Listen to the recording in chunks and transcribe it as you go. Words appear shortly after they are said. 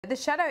The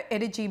Shadow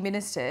Energy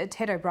Minister,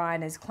 Ted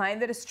O'Brien, has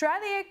claimed that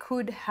Australia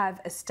could have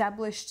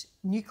established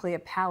nuclear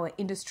power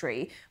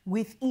industry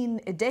within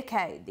a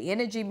decade. The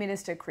Energy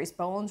Minister, Chris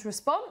Bowen's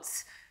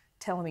response?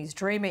 Tell him he's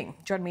dreaming.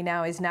 Joining me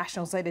now is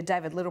Nationals leader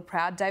David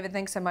Littleproud. David,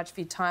 thanks so much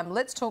for your time.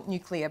 Let's talk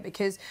nuclear,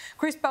 because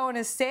Chris Bowen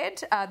has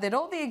said that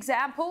all the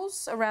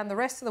examples around the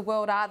rest of the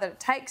world are that it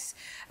takes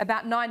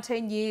about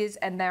 19 years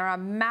and there are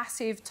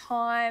massive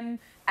time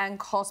and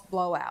cost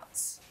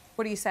blowouts.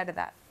 What do you say to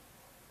that?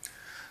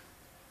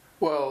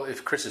 Well,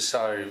 if Chris is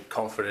so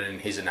confident in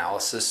his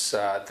analysis,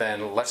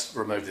 then let's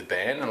remove the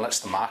ban and let's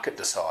the market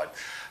decide.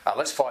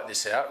 Let's fight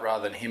this out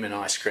rather than him and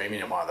I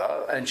screaming at one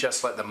another, and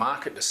just let the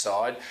market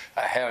decide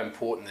how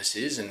important this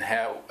is and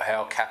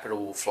how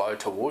capital will flow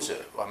towards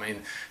it. I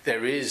mean,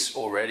 there is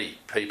already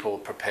people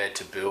prepared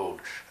to build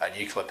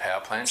nuclear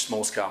power plants,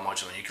 small-scale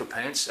modular nuclear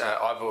plants.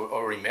 I've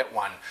already met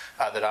one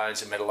that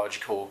owns a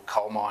metallurgical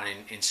coal mine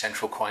in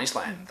central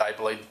Queensland. They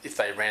believe if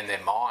they ran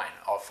their mine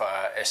off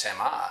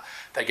SMR,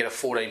 they get a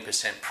 14%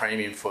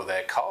 premium for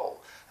their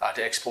coal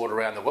to export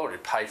around the world.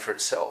 It'd pay for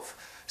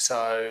itself.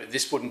 So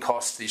this wouldn't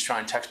cost the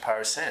Australian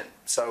taxpayer a cent.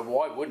 So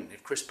why wouldn't?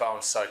 If Chris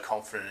Bowen's so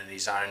confident in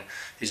his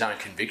own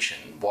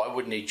conviction, why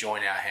wouldn't he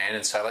join our hand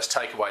and say, let's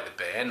take away the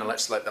ban and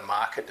let's let the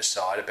market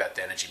decide about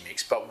the energy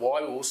mix? But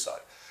why also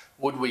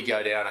would we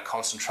go down a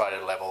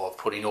concentrated level of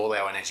putting all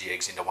our energy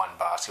eggs into one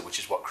basket, which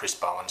is what Chris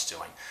Bowen's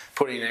doing,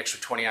 putting an extra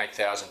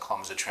 28,000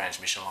 kilometres of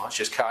transmission lines?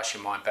 Just cast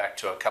your mind back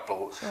to a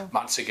couple of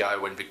months ago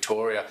when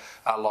Victoria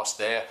lost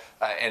their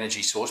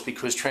energy source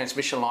because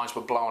transmission lines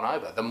were blown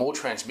over. The more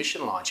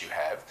transmission lines you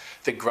have,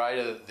 the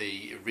greater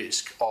the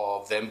risk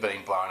of them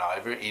being blown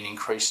over in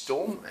increased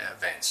storm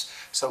events.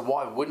 So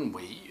why wouldn't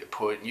we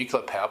put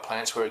nuclear power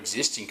plants where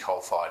existing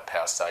coal-fired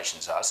power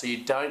stations are, so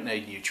you don't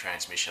need new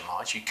transmission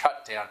lines? You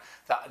cut down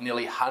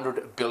nearly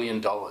 $100 billion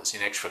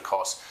in extra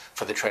costs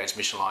for the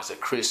transmission lines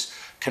that Chris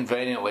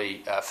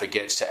conveniently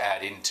forgets to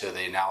add into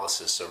the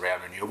analysis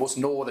around renewables,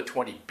 nor the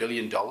 $20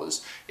 billion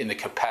in the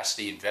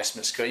capacity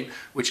investment scheme,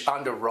 which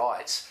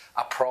underwrites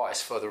a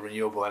price for the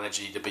renewable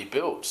energy to be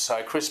built.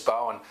 So Chris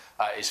Bowen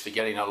is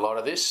forgetting a lot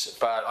of this,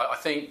 but I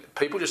think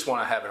people just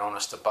want to have an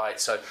honest debate.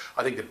 So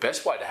I think the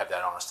best way to have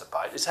that honest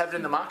debate is have it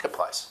in the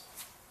marketplace.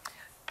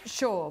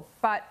 Sure,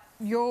 but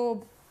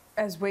you're,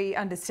 as we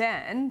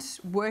understand,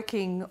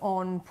 working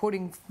on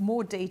putting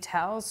more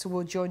details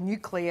towards your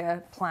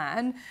nuclear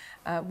plan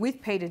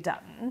with Peter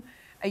Dutton.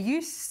 Are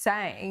you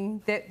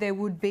saying that there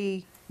would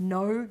be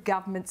no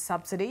government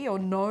subsidy or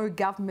no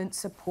government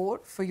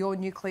support for your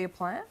nuclear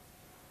plan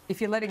if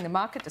you're letting the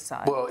market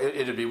decide? Well,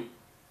 it'd be...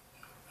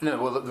 No,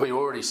 well, we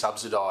already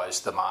subsidise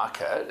the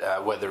market,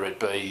 whether it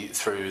be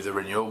through the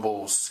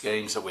renewables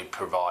schemes that we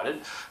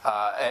provided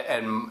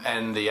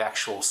and the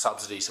actual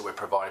subsidies that we're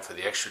providing for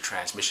the extra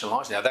transmission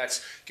lines. Now,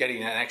 that's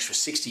getting an extra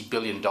 $60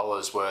 billion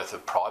worth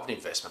of private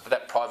investment, but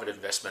that private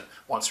investment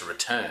wants a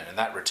return, and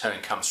that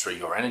return comes through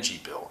your energy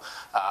bill.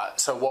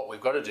 So what we've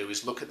got to do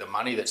is look at the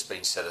money that's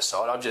been set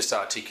aside. I've just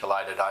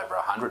articulated over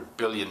 $100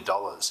 billion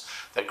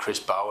that Chris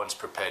Bowen's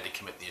prepared to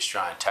commit the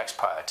Australian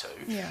taxpayer to.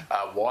 Yeah.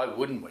 Why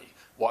wouldn't we?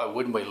 Why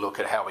wouldn't we look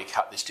at how we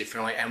cut this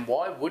differently? And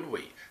why would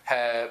we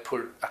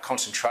put a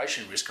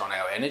concentration risk on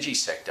our energy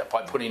sector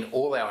by putting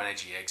all our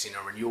energy eggs in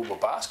a renewable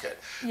basket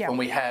when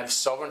we have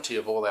sovereignty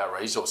of all our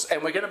resources?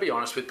 And we're going to be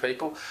honest with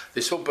people,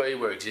 this will be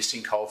where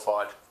existing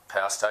coal-fired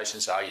power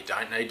stations are. You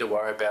don't need to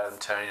worry about them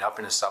turning up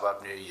in a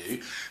suburb near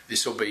you.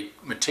 This will be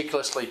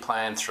meticulously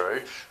planned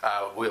through.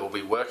 We'll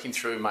be working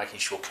through making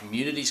sure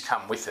communities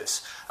come with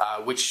us,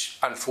 which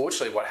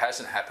unfortunately what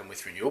hasn't happened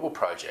with renewable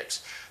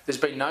projects. There's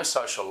been no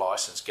social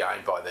licence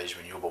gained by these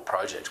renewable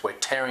projects. We're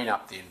tearing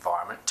up the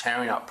environment,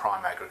 tearing up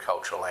prime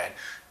agricultural land,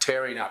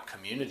 tearing up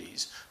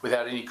communities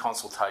without any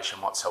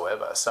consultation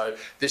whatsoever. So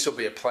this will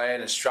be a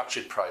planned and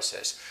structured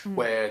process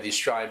where the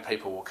Australian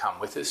people will come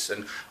with us.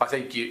 And I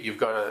think you've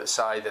got to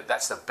say that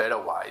that's the better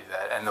way,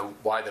 and the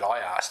way that I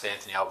asked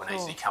Anthony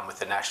Albanese to come with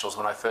the Nationals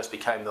when I first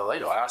became the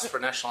leader. I asked for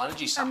a National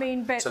Energy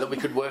Summit so that we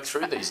could work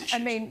through these issues.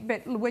 I mean,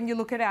 but when you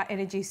look at our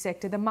energy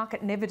sector, the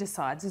market never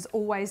decides. There's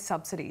always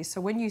subsidies.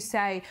 So when you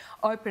say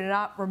open it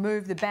up,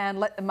 remove the ban,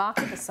 let the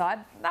market decide,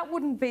 that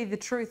wouldn't be the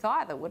truth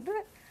either, wouldn't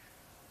it?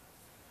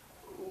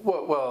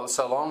 Well,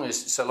 so long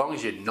as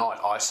you're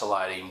not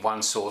isolating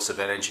one source of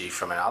energy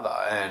from another,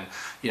 and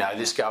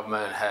this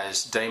government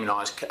has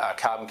demonised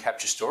carbon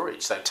capture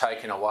storage. They've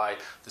taken away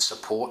the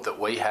support that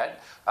we had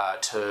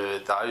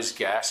to those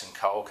gas and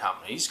coal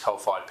companies,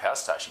 coal-fired power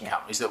station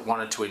companies that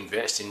wanted to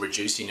invest in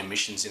reducing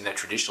emissions in their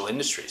traditional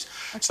industries.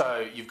 Okay.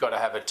 So you've got to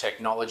have a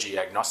technology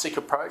agnostic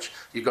approach.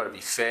 You've got to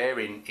be fair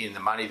in the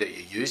money that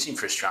you're using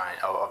for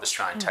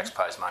Australian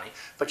taxpayers' money,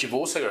 but you've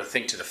also got to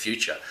think to the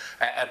future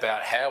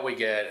about how we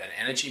get an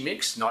energy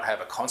mix, not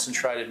have a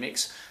concentrated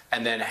mix,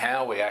 and then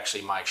how we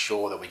actually make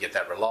sure that we get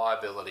that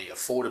reliability,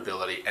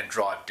 affordability, and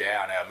drive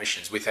down our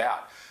emissions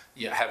without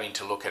having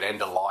to look at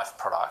end-of-life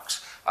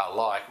products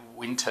like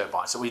wind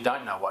turbines that we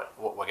don't know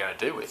what we're going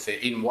to do with. They're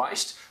in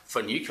waste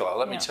for nuclear.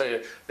 Let me tell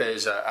you,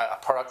 there's a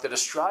product that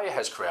Australia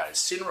has created,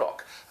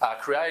 Synrock,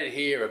 created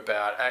here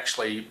about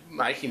actually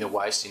making the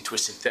waste into a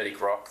synthetic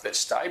rock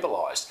that's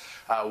stabilised.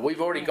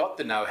 We've already got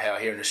the know-how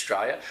here in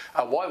Australia.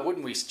 Why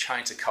wouldn't we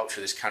change the culture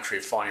of this country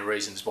of finding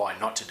reasons why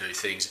not to do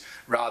things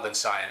rather than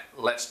saying,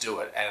 let's do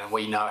it and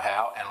we know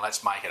how and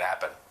let's make it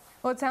happen?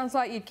 Well, it sounds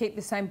like you'd keep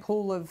the same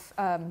pool of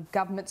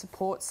government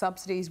support,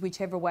 subsidies,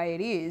 whichever way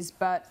it is,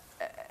 but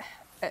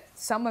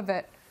some of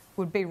it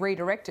would be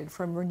redirected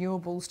from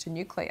renewables to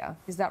nuclear.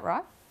 Is that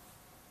right?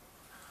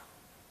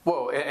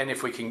 Well, and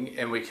if we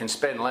can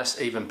spend less,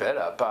 even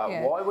better. But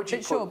why would you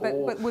put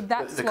all would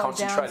that the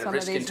concentrated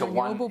risk into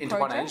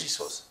one energy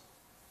source?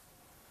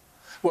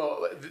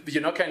 Well,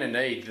 you're not going to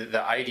need the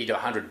 $80 to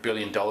 $100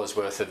 billion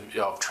worth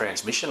of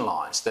transmission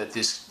lines that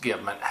this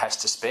government has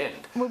to spend.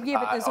 Well, yeah,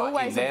 but there's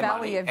always a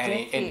valley of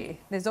death here.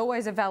 There's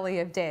always a valley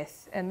of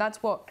death, and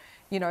that's what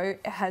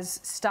has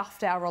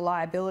stuffed our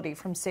reliability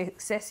from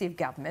successive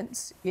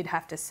governments. You'd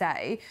have to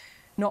say,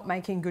 not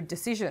making good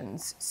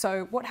decisions.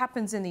 So, what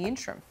happens in the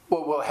interim?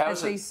 Well,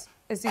 how's it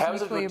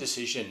a good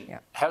decision? Yeah.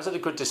 How's it a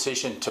good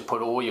decision to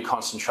put all your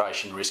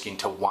concentration risk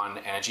into one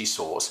energy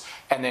source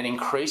and then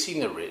increasing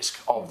the risk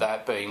of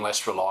that being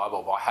less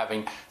reliable by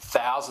having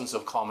thousands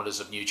of kilometres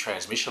of new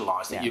transmission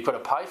lines that you've got to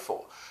pay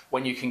for,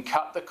 when you can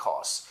cut the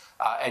costs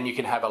and you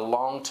can have a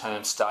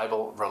long-term,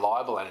 stable,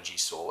 reliable energy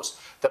source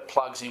that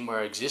plugs in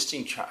where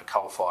existing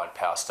coal-fired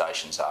power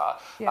stations are,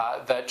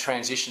 that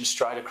transitions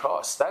straight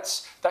across.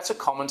 That's a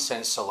common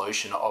sense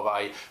solution of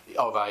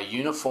a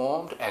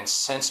uniformed and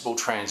sensible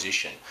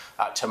transition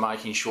to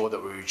making sure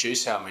that we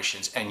reduce our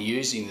emissions and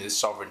using the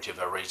sovereignty of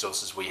the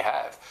resources we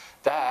have.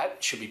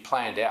 That should be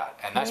planned out,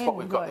 and that's what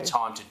we've got the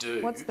time to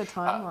do. What's the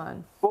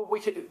timeline?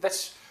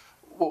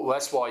 Well,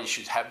 that's why you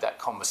should have that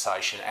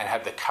conversation and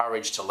have the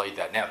courage to lead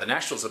that. Now, the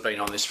Nationals have been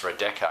on this for a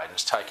decade, and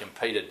it's taken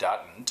Peter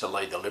Dutton to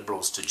lead the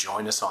Liberals to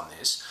join us on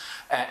this,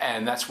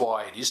 and that's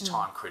why it is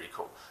time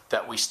critical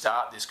that we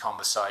start this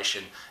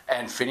conversation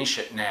and finish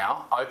it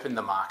now, open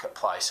the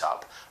marketplace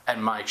up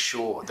and make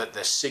sure that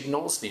the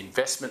signals, the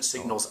investment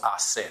signals are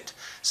sent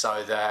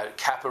so that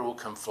capital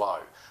can flow.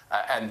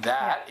 And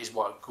that is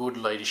what good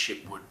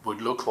leadership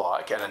would look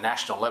like at a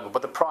national level.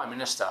 But the Prime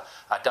Minister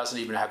doesn't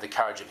even have the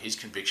courage of his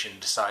conviction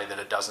to say that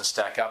it doesn't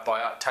stack up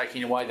by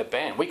taking away the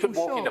ban. We could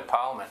walk into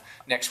Parliament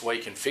next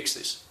week and fix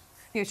this.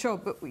 Yeah, sure,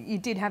 but you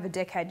did have a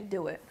decade to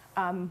do it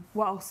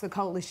whilst the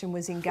coalition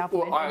was in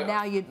government, and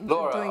now you're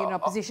doing it in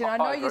opposition. I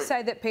know you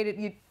say that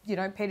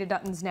Peter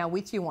Dutton's now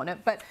with you on it,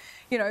 but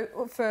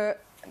for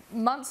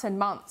months and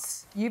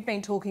months, you've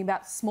been talking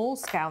about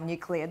small-scale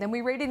nuclear. Then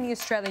we read in the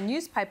Australian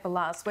newspaper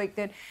last week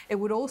that it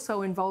would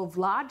also involve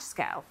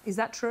large-scale. Is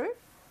that true?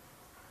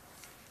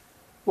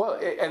 Well,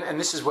 and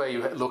this is where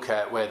you look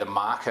at where the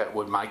market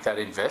would make that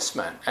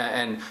investment,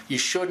 and you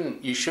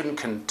shouldn't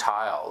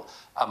curtail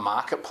a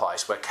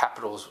marketplace where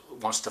capital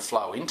wants to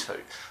flow into.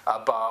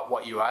 But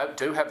what you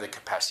do have the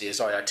capacity, as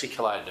I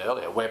articulated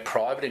earlier, where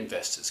private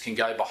investors can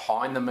go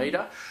behind the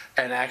meter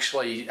and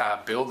actually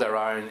build their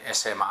own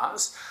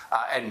SMRs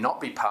and not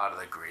be part of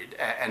the grid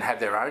and have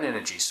their own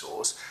energy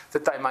source,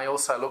 that they may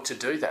also look to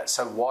do that.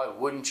 So why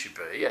wouldn't you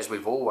be, as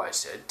we've always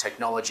said,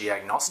 technology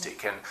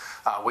agnostic? And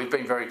we've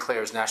been very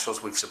clear as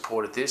Nationals, we've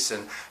supported this,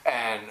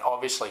 and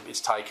obviously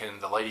it's taken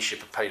the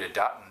leadership of Peter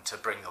Dutton to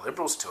bring the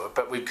Liberals to it,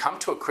 but we've come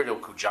to a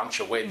critical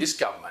juncture where this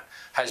government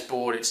has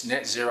brought its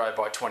net zero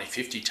by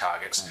 2050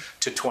 targets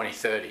to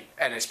 2030,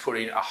 and it's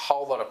putting a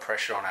whole lot of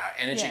pressure on our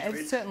energy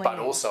grid, but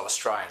also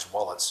Australians'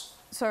 wallets.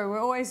 So we're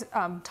always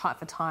tight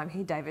for time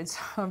here, David,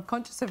 so I'm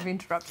conscious of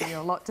interrupting you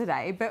a lot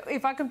today. But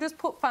if I can just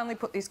finally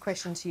put this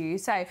question to you.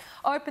 Say,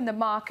 open the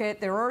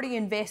market, there are already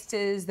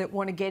investors that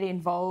want to get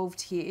involved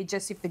here,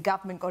 just if the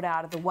government got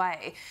out of the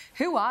way.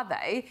 Who are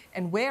they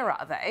and where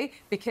are they?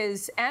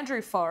 Because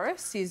Andrew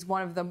Forrest is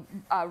one of the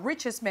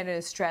richest men in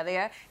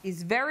Australia,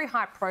 is very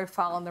high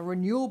profile in the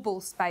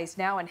renewable space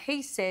now, and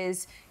he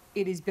says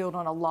it is built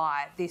on a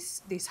lie,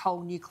 this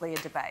whole nuclear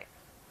debate.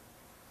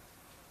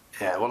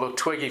 Yeah, well, look,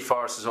 Twiggy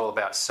Forrest is all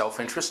about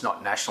self-interest,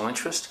 not national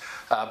interest.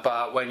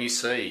 But when you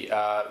see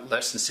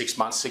less than 6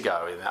 months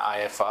ago in the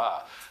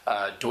AFR,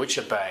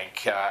 Deutsche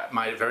Bank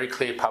made it very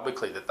clear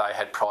publicly that they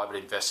had private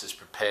investors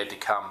prepared to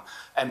come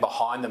and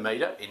behind the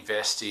meter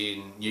invest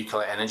in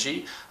nuclear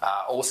energy.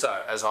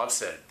 Also, as I've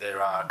said,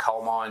 there are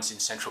coal mines in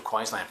central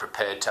Queensland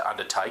prepared to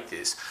undertake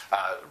this.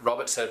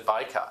 Robert said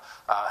Baker,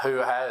 who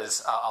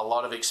has a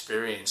lot of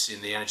experience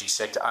in the energy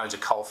sector, owns a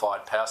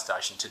coal-fired power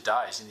station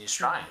today, is in the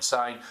Australian,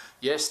 saying,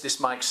 yes, this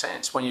makes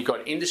sense. When you've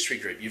got industry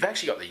group, you've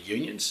actually got the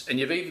unions, and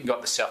you've even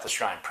got the South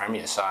Australian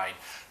Premier saying,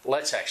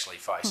 let's actually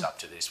face up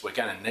to this. We're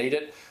going to need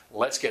it.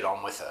 Let's get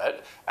on with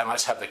it, and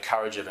let's have the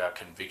courage of our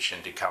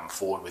conviction to come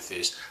forward with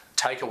this,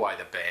 take away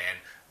the ban,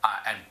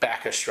 and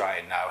back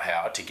Australian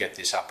know-how to get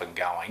this up and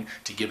going,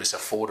 to give us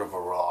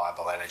affordable,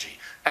 reliable energy.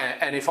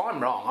 And if I'm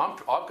wrong,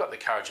 I've got the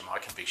courage of my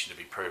conviction to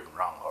be proven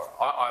wrong.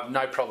 I have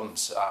no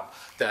problems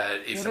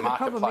that if the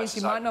marketplace problem is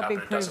you might not be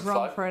proved wrong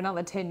float, for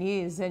another 10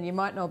 years, and you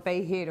might not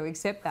be here to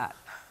accept that.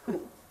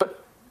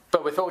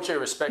 But with all due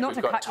respect, Not we've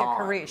to got cut your time.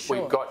 career short.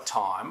 We've got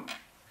time.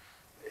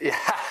 Yeah,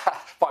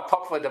 by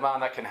popular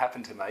demand, that can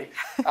happen to me.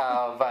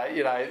 But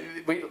you know,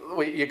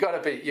 you've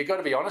got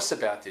to be honest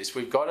about this.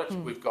 We've got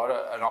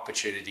an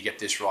opportunity to get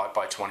this right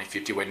by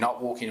 2050. We're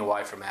not walking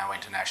away from our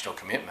international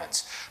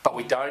commitments, but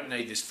we don't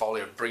need this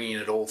folly of bringing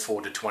it all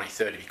forward to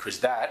 2030, because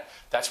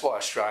that's why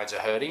Australians are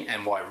hurting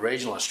and why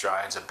regional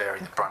Australians are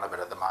bearing the brunt of it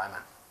at the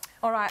moment.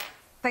 All right.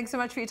 Thanks so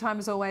much for your time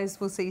as always.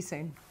 We'll see you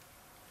soon.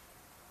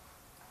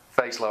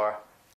 Thanks, Laura.